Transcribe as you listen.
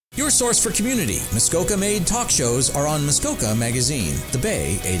Your source for community, Muskoka-made talk shows are on Muskoka Magazine, The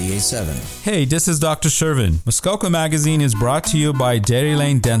Bay 88.7. Hey, this is Dr. Shervin. Muskoka Magazine is brought to you by Dairy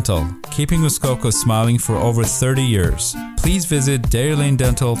Lane Dental, keeping Muskoka smiling for over 30 years. Please visit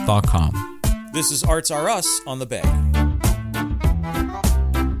dairylanedental.com. This is Arts R Us on The Bay.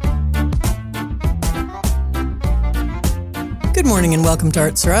 Good morning and welcome to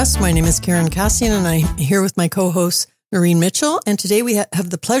Arts R Us. My name is Karen Cassian and I'm here with my co-host Noreen Mitchell. And today we have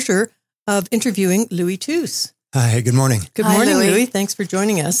the pleasure of interviewing Louis Tusz. Hi, good morning. Good morning, Louis. Thanks for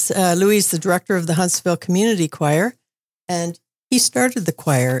joining us. Louis is the director of the Huntsville Community Choir, and he started the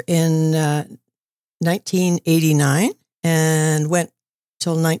choir in 1989 and went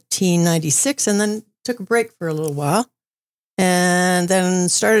till 1996 and then took a break for a little while and then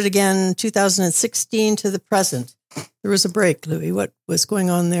started again 2016 to the present. There was a break, Louis. What was going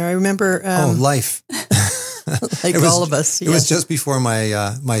on there? I remember... life. Like all of us. It was just before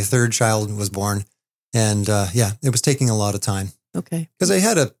my third child was born. And it was taking a lot of time. Okay. Because I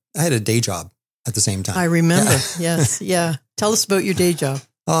had a day job at the same time. I remember. Yes. Yeah. Tell us about your day job.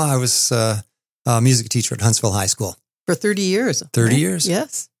 Oh, I was a music teacher at Huntsville High School. For 30 years. 30 years.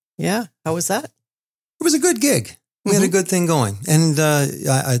 Yes. Yeah. How was that? It was a good gig. We had a good thing going. And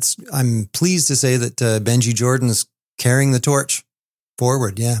I'm pleased to say that Benji Jordan's carrying the torch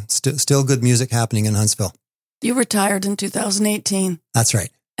forward. Yeah. Still good music happening in Huntsville. You retired in 2018. That's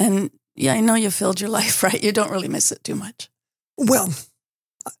right. And yeah, I know you filled your life, right? You don't really miss it too much. Well,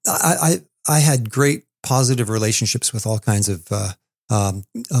 I had great positive relationships with all kinds of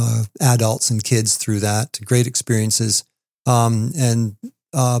adults and kids through that. Great experiences. And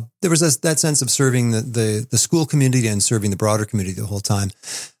there was that sense of serving the school community and serving the broader community the whole time.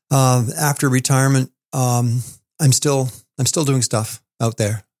 After retirement, I'm still doing stuff out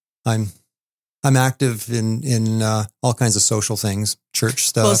there. I'm active in all kinds of social things, church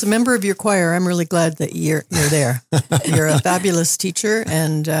stuff. Well, as a member of your choir, I'm really glad that you're there. You're a fabulous teacher,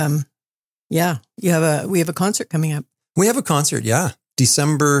 and we have a concert coming up. We have a concert, yeah.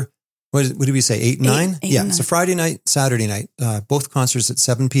 December, what did we say, 8 and 9? Yeah, it's a Friday night, Saturday night. Both concerts at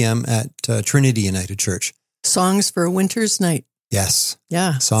 7 p.m. at Trinity United Church. Songs for a Winter's Night. Yes.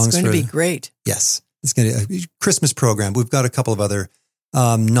 Yeah, Songs it's going to be great. Yes. It's going to be a Christmas program. We've got a couple of other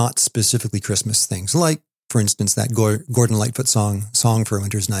not specifically Christmas things, like, for instance, that Gordon Lightfoot song for a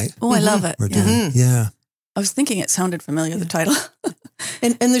Winter's Night. Oh, I love it. We're doing, yeah. I was thinking it sounded familiar, the title.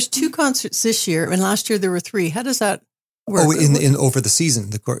 and there's 2 concerts this year, and last year there were 3. How does that work? Oh, in over the season,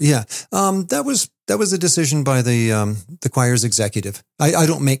 that was a decision by the choir's executive. I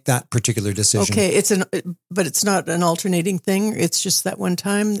don't make that particular decision. Okay, but it's not an alternating thing. It's just that one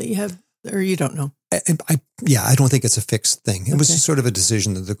time that you have, or you don't know. I don't think it's a fixed thing. It was just sort of a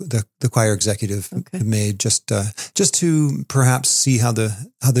decision that the choir executive made just to perhaps see how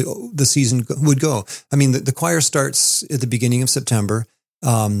the season would go. I mean, the choir starts at the beginning of September,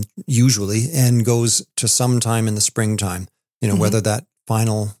 usually, and goes to sometime in the springtime. Whether that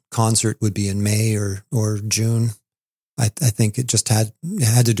final concert would be in May or June. I think it just had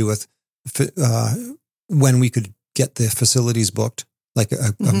to do with when we could get the facilities booked. Like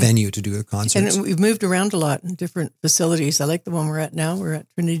a venue to do a concert. And we've moved around a lot in different facilities. I like the one we're at now. We're at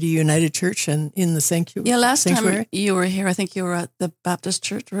Trinity United Church and in the sanctuary. Yeah, last time you were here, I think you were at the Baptist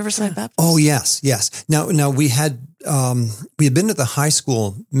Church, Riverside Baptist. Oh, yes. Now we had been at the high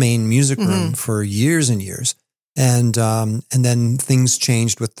school main music room for years and years. And then things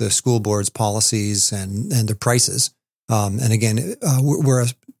changed with the school board's policies and the prices. And again, we're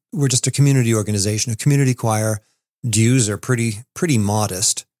just a community organization, a community choir. Dues are pretty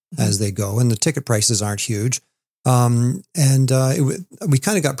modest as they go, and the ticket prices aren't huge. We kind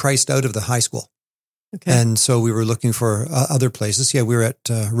of got priced out of the high school. Okay. And so we were looking for other places. Yeah, we were at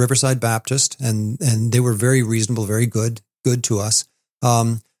Riverside Baptist, and they were very reasonable, very good to us.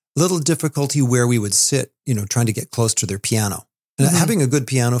 Little difficulty where we would sit, trying to get close to their piano. And having a good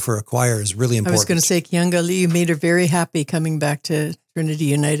piano for a choir is really important. I was going to say, Kianga Lee, you made her very happy coming back to Trinity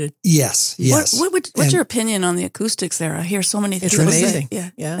United. Yes. What's your opinion on the acoustics there? I hear so many things. It's amazing.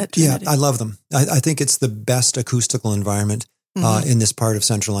 Yeah, I love them. I think it's the best acoustical environment in this part of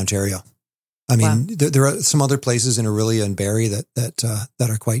Central Ontario. I mean, there are some other places in Orillia and Barrie that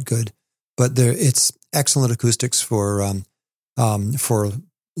are quite good, but it's excellent acoustics for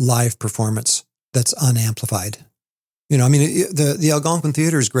live performance that's unamplified. The Algonquin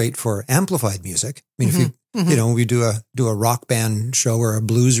Theatre is great for amplified music. I mean, if we do a rock band show or a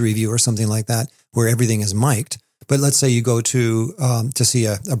blues review or something like that, where everything is mic'd. But let's say you go to see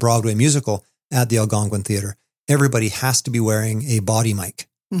a Broadway musical at the Algonquin Theatre, everybody has to be wearing a body mic.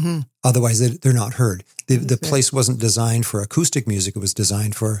 Otherwise, they're not heard. The place wasn't designed for acoustic music; it was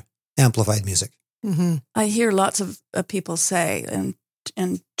designed for amplified music. Mm-hmm. I hear lots of people say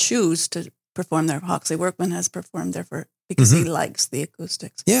and choose to perform there. Hawksley Workman has performed there because he likes the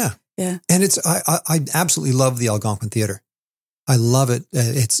acoustics. Yeah. Yeah. And I absolutely love the Algonquin Theatre. I love it.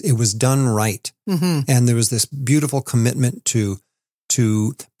 It was done right. Mm-hmm. And there was this beautiful commitment to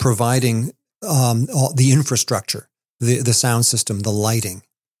providing all the infrastructure, the sound system, the lighting.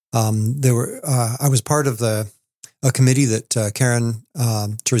 I was part of a committee that Karen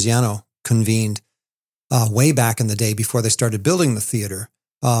Terziano convened way back in the day before they started building the theater.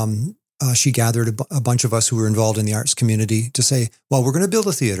 She gathered a bunch of us who were involved in the arts community to say, well, we're going to build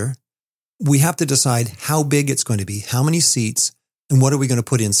a theater. We have to decide how big it's going to be, how many seats, and what are we going to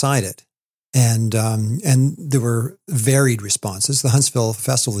put inside it. And there were varied responses. The Huntsville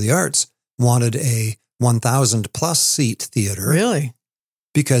Festival of the Arts wanted a 1,000 plus seat theater. Really?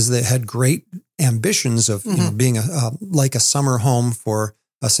 Because they had great ambitions of being like a summer home for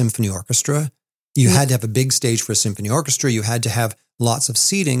a symphony orchestra. You had to have a big stage for a symphony orchestra. You had to have lots of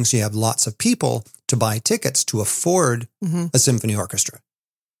seating, so you have lots of people to buy tickets to afford a symphony orchestra.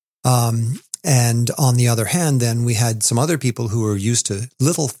 And on the other hand, then we had some other people who were used to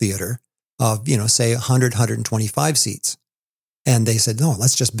little theater of, say 100, 125 seats. And they said, no,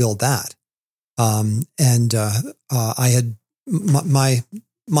 let's just build that. I had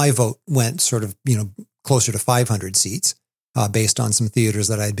my vote went sort of, closer to 500 seats based on some theaters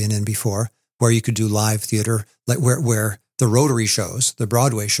that I'd been in before, where you could do live theater, like where the Rotary shows, the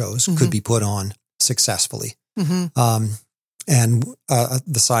Broadway shows could be put on successfully. And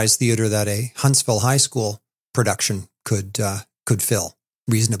the size theater that a Huntsville High School production could fill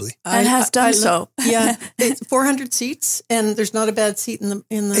reasonably. And has done so. Yeah, it's 400 seats, and there's not a bad seat in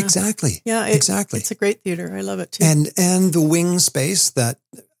the. Exactly. Yeah, exactly. It's a great theater. I love it too. And the wing space that,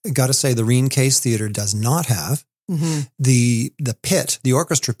 got to say, the Reen Case Theater does not have. The pit, the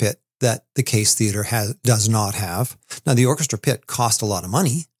orchestra pit that the Case Theater does not have. Now, the orchestra pit cost a lot of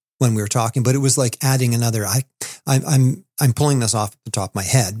money when we were talking, but it was like adding another. I'm pulling this off the top of my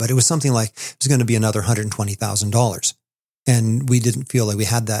head, but it was something like it was going to be another $120,000, and we didn't feel like we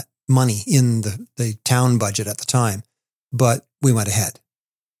had that money in the town budget at the time, but we went ahead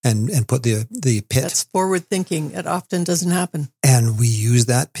and put the pit. That's forward thinking. It often doesn't happen. And we use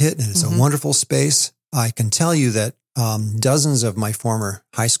that pit, and it's a wonderful space. I can tell you that dozens of my former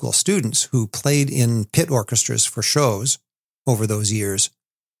high school students who played in pit orchestras for shows over those years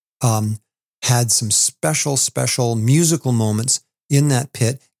had some special musical moments in that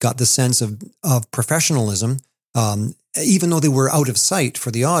pit, got the sense of professionalism. Even though they were out of sight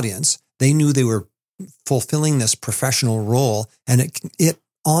for the audience, they knew they were fulfilling this professional role, and it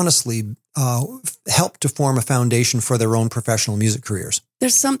honestly helped to form a foundation for their own professional music careers.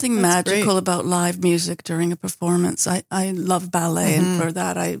 There's something magical about live music during a performance. I love ballet, and for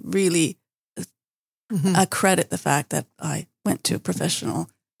that I really credit the fact that I went to professional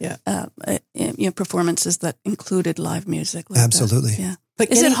performances that included live music. Like Absolutely. That. Yeah.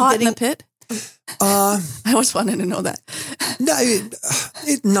 But is it hot in the pit? I always wanted to know that. No,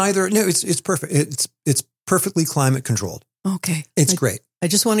 neither. No, it's perfect. It's perfectly climate controlled. Okay. It's great. I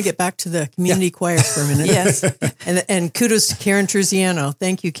just want to get back to the community choir for a minute. Yes. And kudos to Karen Terziano.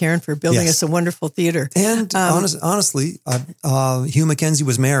 Thank you, Karen, for building us a wonderful theater. And honestly, Hugh Mackenzie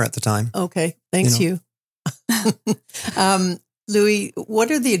was mayor at the time. Okay. Thanks, Hugh. Louis,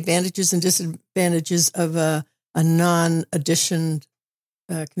 what are the advantages and disadvantages of a non-auditioned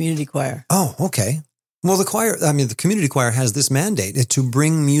community choir? Oh, okay. Well, the community choir has this mandate to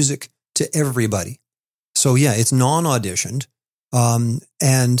bring music to everybody. So yeah, it's non-auditioned.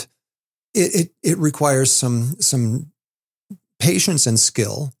 And it requires some patience and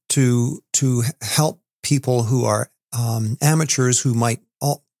skill to help people who are amateurs who might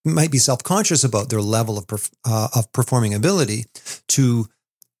be self-conscious about their level of performing ability to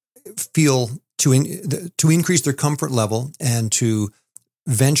feel to increase their comfort level and to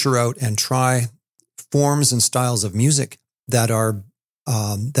venture out and try forms and styles of music that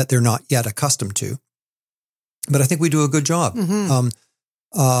they're not yet accustomed to. But I think we do a good job.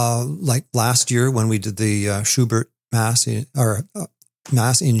 Like last year when we did the Schubert Mass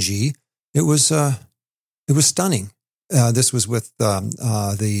Mass in G, it was stunning. This was with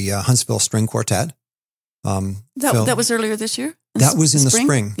the Huntsville String Quartet. That was earlier this year? That was in the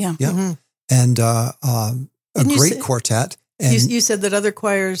spring. Yeah. And a great quartet. And you said that other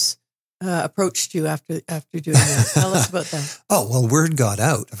choirs approached you after doing that. Tell us about that. Oh, well, word got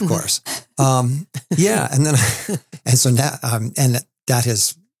out, of course. Yeah. And then, and so now, and that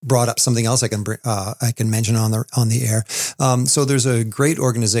has brought up something else I can mention on the air. So there's a great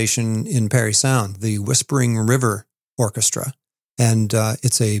organization in Parry Sound, the Whispering River Orchestra. And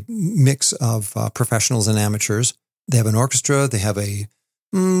it's a mix of professionals and amateurs. They have an orchestra. They have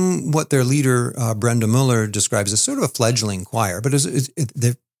what their leader, Brenda Muller, describes as sort of a fledgling choir, but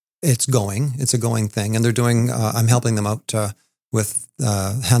it's going. It's a going thing. And they're doing, I'm helping them out with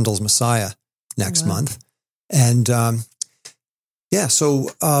Handel's Messiah next month. And so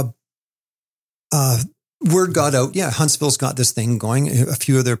word got out. Yeah, Huntsville's got this thing going. A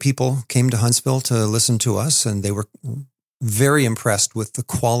few of their people came to Huntsville to listen to us, and they were very impressed with the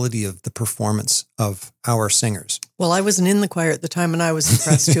quality of the performance of our singers. Well, I wasn't in the choir at the time, and I was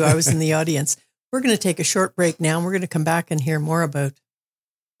impressed too. I was in the audience. We're going to take a short break now, and we're going to come back and hear more about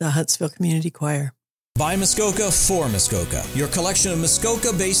the Huntsville Community Choir. By Muskoka for Muskoka, your collection of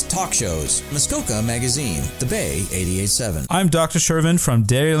Muskoka-based talk shows. Muskoka Magazine, The Bay 88.7. I'm Dr. Shervin from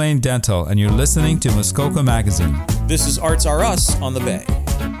Dairy Lane Dental, and you're listening to Muskoka Magazine. This is Arts Are Us on The Bay.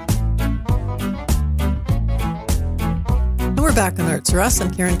 And we're back on Arts Are Us.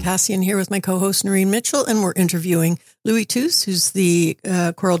 I'm Karen Cassian here with my co-host Noreen Mitchell, and we're interviewing Louis Tusz, who's the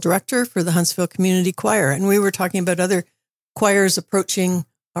choral director for the Huntsville Community Choir. And we were talking about other choirs approaching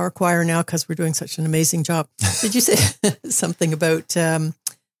our choir now because we're doing such an amazing job. Did you say something about the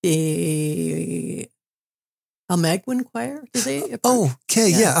Almaguin Choir? Did they approach? Oh, okay,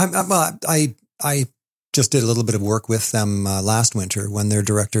 yeah. I just did a little bit of work with them last winter when their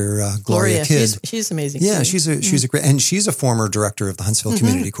director Gloria Kidd. She's amazing. Yeah, she's a great, and she's a former director of the Huntsville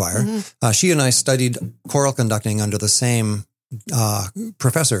Community Choir. She and I studied choral conducting under the same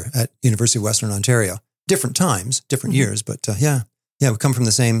professor at University of Western Ontario. Different times, different years, but yeah, we come from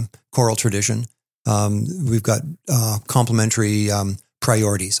the same choral tradition. We've got complementary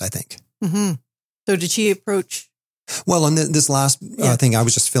priorities, I think. Mm-hmm. So did she approach? Well, on this last thing, I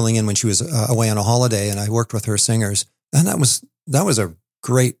was just filling in when she was away on a holiday, and I worked with her singers, and that was a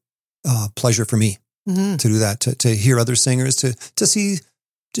great pleasure for me to do that, to hear other singers, to see,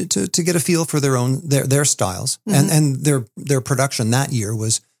 to get a feel for their styles, and their production that year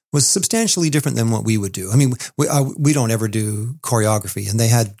was substantially different than what we would do. I mean, we don't ever do choreography, and they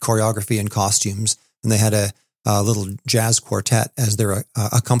had choreography and costumes, and they had a little jazz quartet as their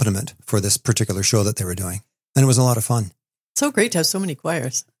accompaniment for this particular show that they were doing. And it was a lot of fun. So great to have so many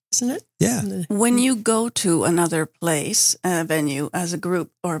choirs, isn't it? Yeah. When you go to another place, venue, as a group,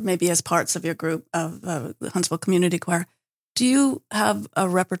 or maybe as parts of your group of the Huntsville Community Choir, do you have a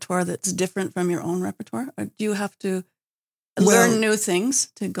repertoire that's different from your own repertoire? Or do you have to learn new things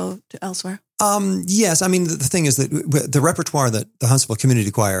to go to elsewhere? Yes. I mean, the thing is that the repertoire that the Huntsville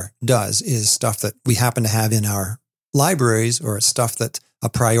Community Choir does is stuff that we happen to have in our libraries, or it's stuff that's a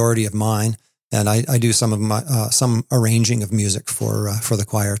priority of mine. And I do some of my some arranging of music for the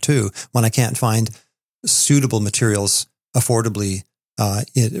choir too, when I can't find suitable materials affordably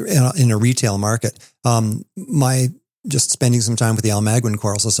in a retail market. My just spending some time with the Almaguin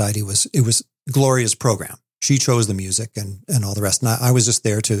Choral Society it was Gloria's program. She chose the music and all the rest. And I was just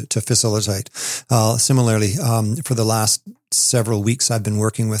there to facilitate. Similarly, for the last several weeks, I've been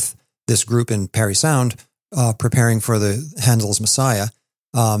working with this group in Parry Sound, preparing for the Handel's Messiah.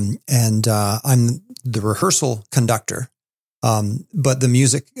 And I'm the rehearsal conductor. But the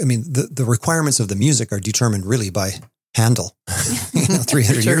music, I mean, the requirements of the music are determined really by Handel,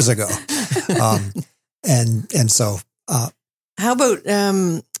 300 years ago. And so, how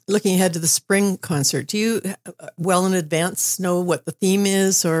about, looking ahead to the spring concert, do you well in advance know what the theme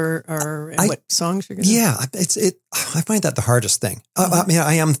is or what songs you're going to? Yeah, I find that the hardest thing. I mean,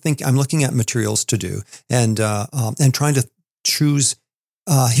 I'm looking at materials to do and trying to choose.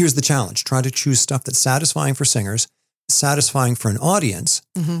 Here's the challenge: try to choose stuff that's satisfying for singers, satisfying for an audience,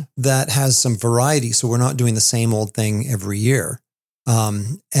 that has some variety. So we're not doing the same old thing every year.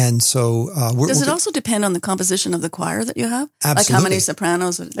 And so, does it also depend on the composition of the choir that you have? Absolutely. Like how many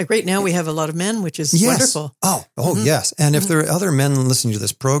sopranos? Like right now we have a lot of men, which is wonderful. Yes. And if there are other men listening to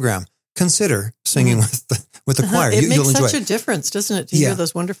this program, consider singing with the choir. It makes enjoy such a difference, doesn't it, to hear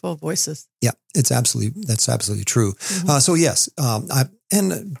those wonderful voices? Yeah, that's absolutely true. So yes,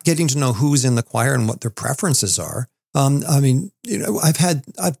 and getting to know who's in the choir and what their preferences are. I mean,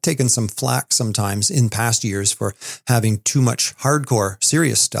 I've taken some flack sometimes in past years for having too much hardcore,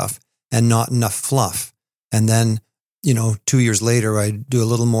 serious stuff and not enough fluff. And then, 2 years later, I do a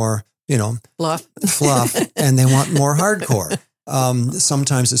little more, fluff, and they want more hardcore.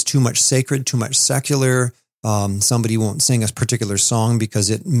 Sometimes it's too much sacred, too much secular. Somebody won't sing a particular song because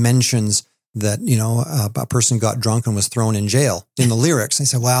it mentions that, a person got drunk and was thrown in jail in the lyrics. They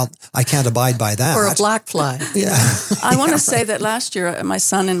said, well, I can't abide by that. Or a black fly. Yeah. I want to say that last year, my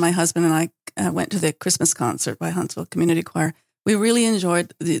son and my husband and I went to the Christmas concert by Huntsville Community Choir. We really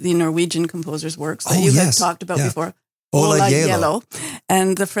enjoyed the Norwegian composers' works that you had talked about before. Ola Yellow. Yellow,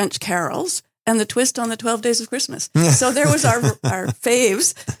 and the French carols, and the twist on the 12 Days of Christmas. So there was our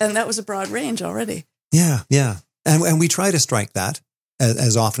faves, and that was a broad range already. Yeah, yeah. And we try to strike that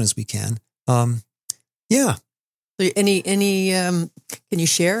as often as we can. Yeah. So any can you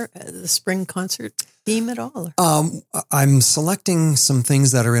share the spring concert theme at all? I'm selecting some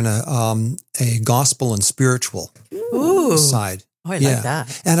things that are in a gospel and spiritual side. Oh, I like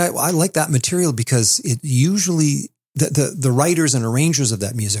that. And I like that material because it usually, the writers and arrangers of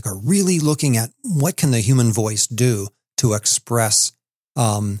that music are really looking at what can the human voice do to express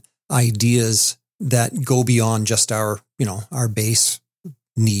ideas that go beyond just our base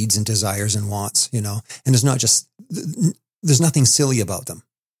needs and desires and wants, and it's not just, there's nothing silly about them.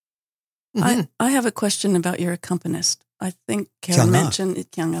 Mm-hmm. I have a question about your accompanist. I think Karen mentioned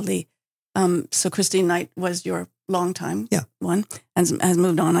Kyung Ali. So Christine Knight was your longtime one and has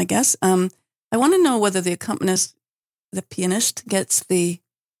moved on, I guess. I want to know whether the accompanist, the pianist, gets the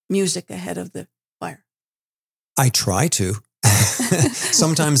music ahead of the choir. I try to.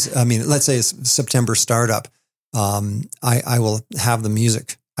 Sometimes, let's say it's September startup. I will have the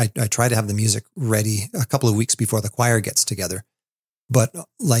music. I try to have the music ready a couple of weeks before the choir gets together. But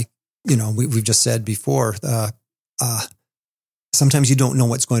we've just said before, sometimes you don't know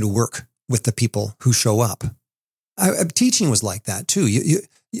what's going to work with the people who show up. Teaching was like that too. You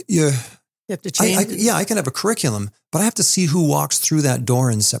have to change. I can have a curriculum, but I have to see who walks through that door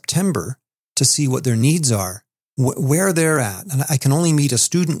in September to see what their needs are, where they're at. And I can only meet a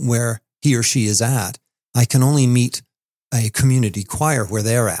student where he or she is at. I can only meet a community choir where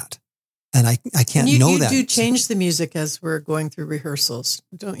they're at. And I can't know that. You do change the music as we're going through rehearsals,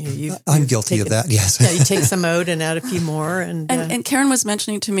 don't you? I'm guilty of that, yes. Yeah, you take some out and add a few more. And Karen was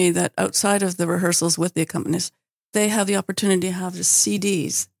mentioning to me that outside of the rehearsals with the accompanist, they have the opportunity to have the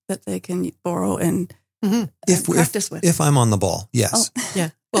CDs that they can borrow and practice with. If I'm on the ball, yes. Oh. Yeah.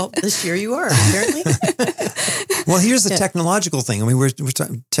 Well, this year you are, apparently. Well, here's the technological thing. I mean, we're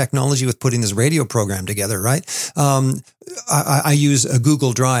talking technology with putting this radio program together, right? I use a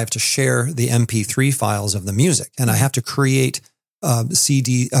Google Drive to share the MP3 files of the music, and I have to create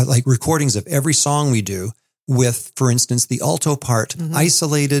CD like recordings of every song we do with, for instance, the alto part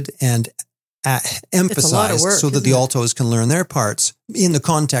isolated and emphasized so that the altos can learn their parts in the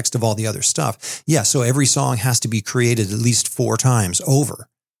context of all the other stuff. Yeah, so every song has to be created at least 4 times over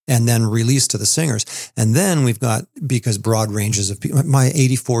and then released to the singers. And then we've got, because broad ranges of people, my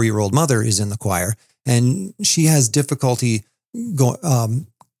 84-year-old mother is in the choir and she has difficulty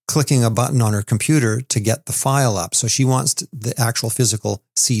clicking a button on her computer to get the file up. So she wants the actual physical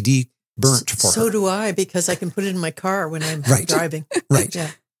CD burnt for her. So do I, because I can put it in my car when I'm driving. Right. Yeah.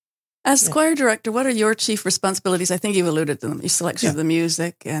 As choir director, what are your chief responsibilities? I think you've alluded to them, your selection of the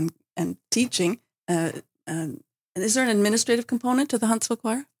music and teaching. Is there an administrative component to the Huntsville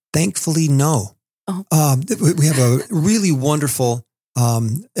Choir? Thankfully, no. Oh. We have a really wonderful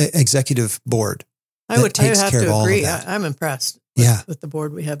executive board. I would have to agree. That. I'm impressed with the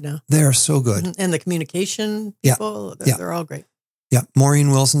board we have now. They are so good. Mm-hmm. And the communication people, they're all great. Yeah,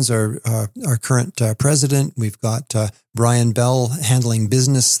 Maureen Wilson's our current president. We've got Brian Bell handling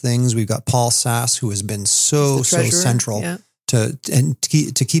business things. We've got Paul Sass, who has been so central to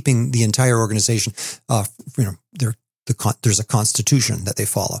keeping the entire organization. There's a constitution that they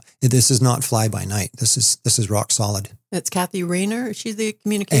follow. This is not fly by night. This is rock solid. It's Kathy Rayner. She's the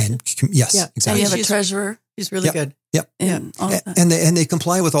communication. Yes, exactly. And you have a treasurer. She's really good. Yep. And they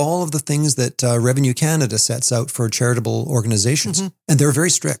comply with all of the things that Revenue Canada sets out for charitable organizations. And they're very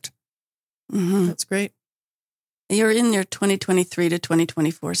strict. Mm-hmm. That's great. You're in your 2023 to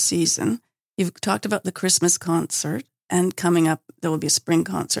 2024 season. You've talked about the Christmas concert, and coming up, there will be a spring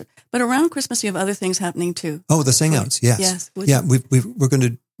concert. But around Christmas, you have other things happening too. Oh, the sing-outs, yes. We're going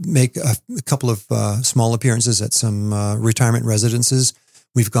to make a couple of small appearances at some retirement residences.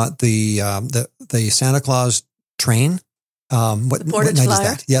 We've got the Santa Claus train. What night is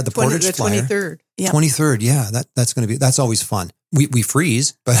that? Yeah, the Portage Flyer. 23rd. Yeah. 23rd. Yeah, that's always fun. We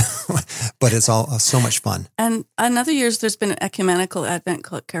freeze, but it's all so much fun. And in other years, there's been an ecumenical Advent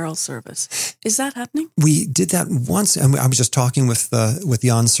Carol service. Is that happening? We did that once, and I was just talking with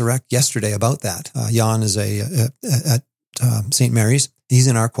Jan Sarek yesterday about that. Jan is at St. Mary's. He's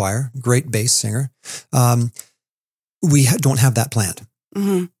in our choir, great bass singer. We don't have that planned.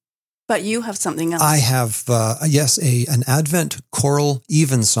 Mm-hmm. But you have something else. I have, an Advent choral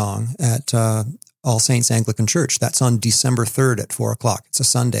evensong at All Saints Anglican Church. That's on December 3rd at 4:00. It's a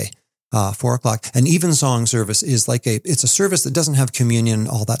Sunday, 4:00. An evensong service is it's a service that doesn't have communion,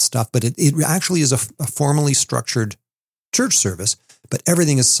 all that stuff, but it actually is a formally structured church service, but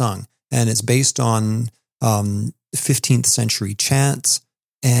everything is sung, and it's based on 15th century chants,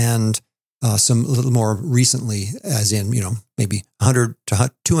 and some a little more recently, as in, maybe 100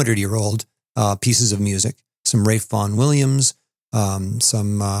 to 200-year-old pieces of music. Some Ralph Vaughan Williams, some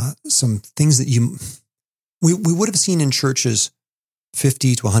things that we would have seen in churches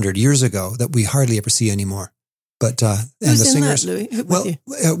 50 to 100 years ago that we hardly ever see anymore. But and Who's the in singers, that,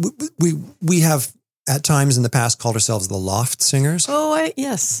 Louis? we have at times in the past called ourselves the Loft Singers. Oh,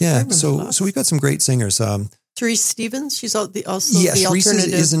 yes. I Yeah, remember so Loft. we've got some great singers. Therese Stevens, she's also Yes, the Reese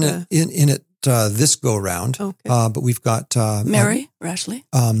alternative. isn't in it this go round. Okay. But we've got Mary Rashley.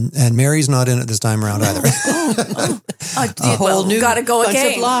 and Mary's not in it this time around either. whole new got to go bunch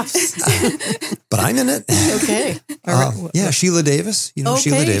again. of lofts. But I'm in it. Okay. All right. Yeah, Sheila Davis. You know Okay,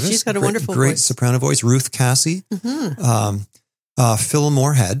 Sheila Davis. she's got a wonderful great voice. soprano voice. Ruth Cassie. Phil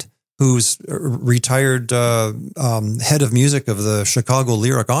Moorhead, who's a retired head of music of the Chicago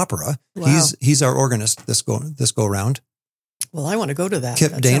Lyric Opera. Wow. He's our organist this go round. Well, I want to go to that.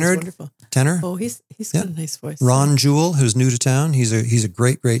 Kip That sounds Daynard, wonderful. tenor. Oh, he's got a nice voice. Ron Jewell, who's new to town. He's a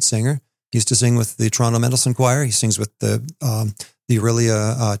great singer. He used to sing with the Toronto Mendelssohn Choir. He sings with the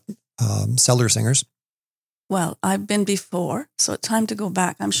Aurelia Cellar Singers. Well, I've been before, so it's time to go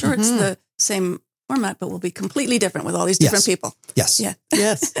back. I'm sure it's the same format, but will be completely different with all these different people. Yes. Yeah.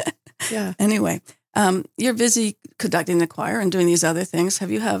 Yes. Yeah. Anyway, you're busy conducting the choir and doing these other things.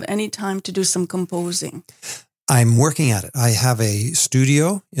 Have you have any time to do some composing? I'm working at it. I have a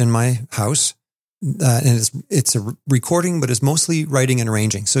studio in my house, and it's a recording, but it's mostly writing and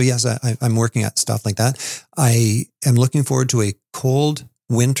arranging. So yes, I'm working at stuff like that. I am looking forward to a cold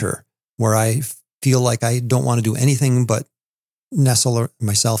winter where I feel like I don't want to do anything but nestle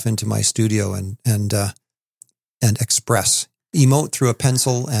myself into my studio and express, emote through a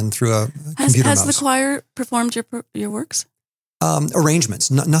pencil and through a computer mouse. Has the choir performed your works? Arrangements,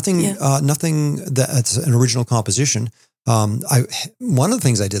 nothing that's an original composition. One of the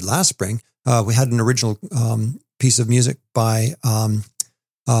things I did last spring, we had an original piece of music by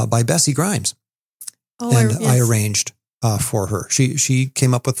Bessie Grimes, I arranged for her. She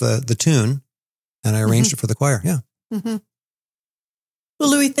came up with the tune, and I arranged it for the choir. Yeah. Mm-hmm. Well,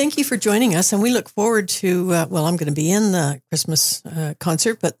 Louis, thank you for joining us, and we look forward to, I'm going to be in the Christmas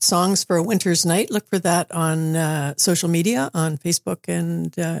concert, but Songs for a Winter's Night, look for that on social media, on Facebook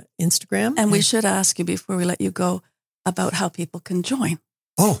and Instagram. And we should ask you before we let you go about how people can join.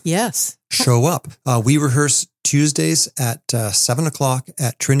 Oh, yes. Show up. We rehearse Tuesdays at 7:00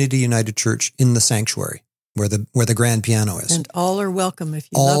 at Trinity United Church in the sanctuary, where the grand piano is. And all are welcome if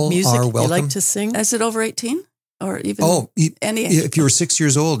you All love music, are if you like welcome. to sing. Is it over 18? Or even any age? If you were 6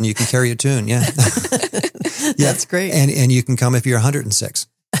 years old and you can carry a tune, yeah. That's great. And you can come if you're 106.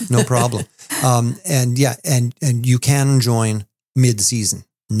 No problem. And you can join mid-season.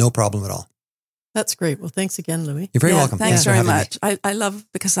 No problem at all. That's great. Well, thanks again, Louis. You're very welcome. Thanks for very having me. much. I love,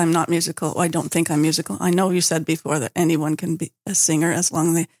 because I'm not musical. I don't think I'm musical. I know you said before that anyone can be a singer as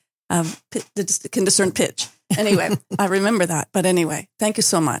long as they can discern pitch. Anyway, I remember that. But anyway, thank you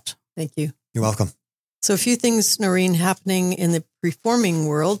so much. Thank you. You're welcome. So a few things, Noreen, happening in the performing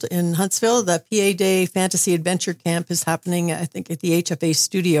world. In Huntsville, the PA Day Fantasy Adventure Camp is happening, I think, at the HFA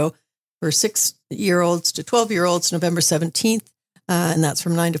studio for 6-year-olds to 12-year-olds, November 17th, and that's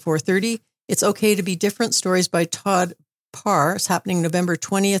from 9 to 4:30. It's Okay to Be Different, stories by Todd Parr. It's happening November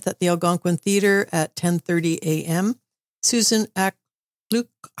 20th at the Algonquin Theatre at 10:30 a.m. Susan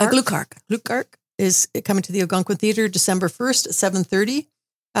Glukark is coming to the Algonquin Theatre December 1st at 7:30.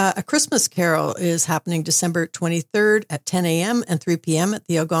 A Christmas Carol is happening December 23rd at 10 a.m. and 3 p.m. at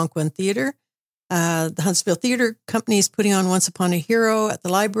the Algonquin Theatre. The Huntsville Theatre Company is putting on Once Upon a Hero at the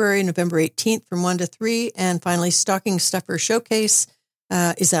library November 18th from 1 to 3. And finally, Stocking Stuffer Showcase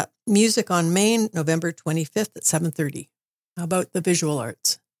is at Music on Main November 25th at 7:30. How about the visual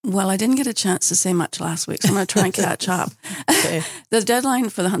arts? Well, I didn't get a chance to say much last week, so I'm going to try and catch up. Okay. The deadline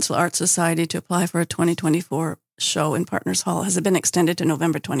for the Huntsville Arts Society to apply for a 2024 show in Partners Hall has been extended to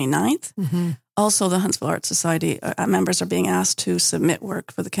November 29th. Mm-hmm. Also, the Huntsville Arts Society members are being asked to submit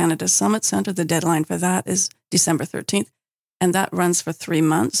work for the Canada Summit Centre. The deadline for that is December 13th, and that runs for 3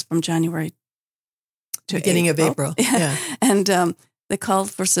 months from January to Beginning of April. Yeah. And the call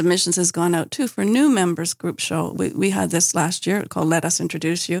for submissions has gone out too for new members group show. We had this last year called Let Us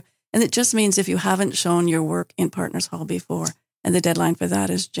Introduce You. And it just means if you haven't shown your work in Partners Hall before, and the deadline for that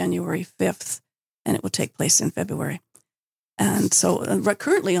is January 5th, and it will take place in February. And so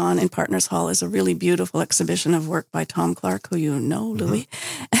currently on in Partners Hall is a really beautiful exhibition of work by Tom Clark, who you know, Louis,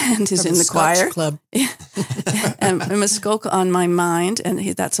 and he's in the choir. Club. And Muskoka on My Mind, and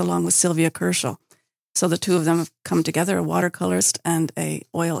that's along with Sylvia Kerschel. So the two of them have come together, a watercolorist and a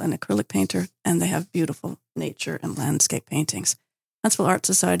oil and acrylic painter, and they have beautiful nature and landscape paintings. Huntsville Art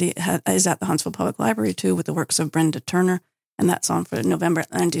Society is at the Huntsville Public Library too, with the works of Brenda Turner, and that's on for November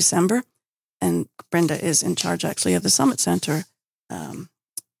and December. And Brenda is in charge actually of the Summit Center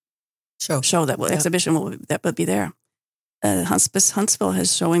show that exhibition that will be there. Hospice Huntsville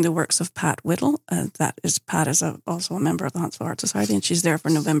is showing the works of Pat Whittle. Pat is also a member of the Huntsville Art Society, and she's there for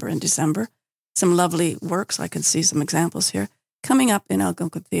November and December. Some lovely works. I can see some examples here. Coming up in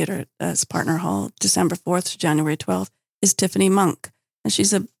Algonquin Theatre as Partner Hall, December 4th to January 12th, is Tiffany Monk. And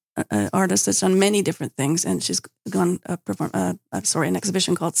she's an artist that's done many different things, and she's gone an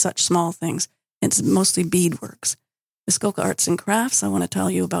exhibition called Such Small Things. It's mostly beadworks. Muskoka Arts and Crafts, I want to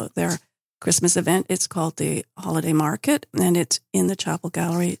tell you about their Christmas event. It's called the Holiday Market, and it's in the Chapel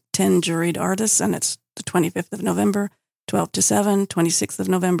Gallery, 10 juried artists, and it's the 25th of November, 12 to 7, 26th of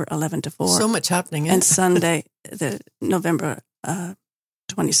November, 11 to 4. So much happening. And Sunday, the November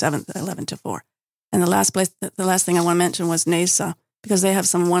 27th, 11 to 4. And the last thing I want to mention was NASA, because they have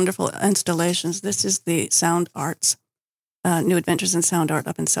some wonderful installations. This is the Sound Arts, New Adventures in Sound Art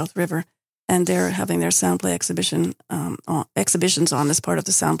up in South River. And they're having their sound play exhibitions on as part of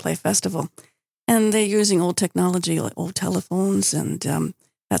the Sound Play Festival. And they're using old technology, like old telephones, and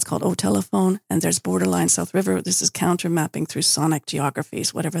that's called O-Telephone. And there's Borderline South River. This is counter mapping through sonic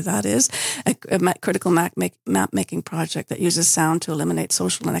geographies, whatever that is. A critical map-making project that uses sound to eliminate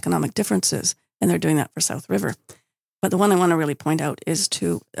social and economic differences. And they're doing that for South River. But the one I want to really point out is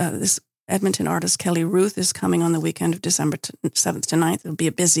to this Edmonton artist Kelly Ruth is coming on the weekend of December 7th to 9th. It'll be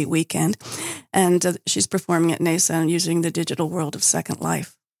a busy weekend. And she's performing at NASA and using the digital world of Second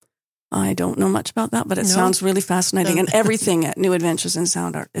Life. I don't know much about that, but it sounds really fascinating. And everything at New Adventures in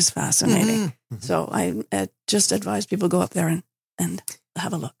Sound Art is fascinating. Mm-hmm. So I just advise people go up there and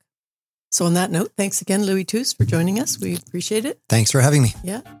have a look. So on that note, thanks again, Louis Tusz, for joining us. We appreciate it. Thanks for having me.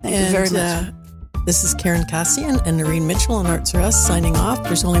 Yeah. Thank you very much. This is Karen Cassian and Noreen Mitchell on Arts for Us signing off.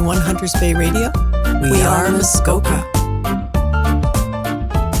 There's only one Hunters Bay Radio. We are Muskoka.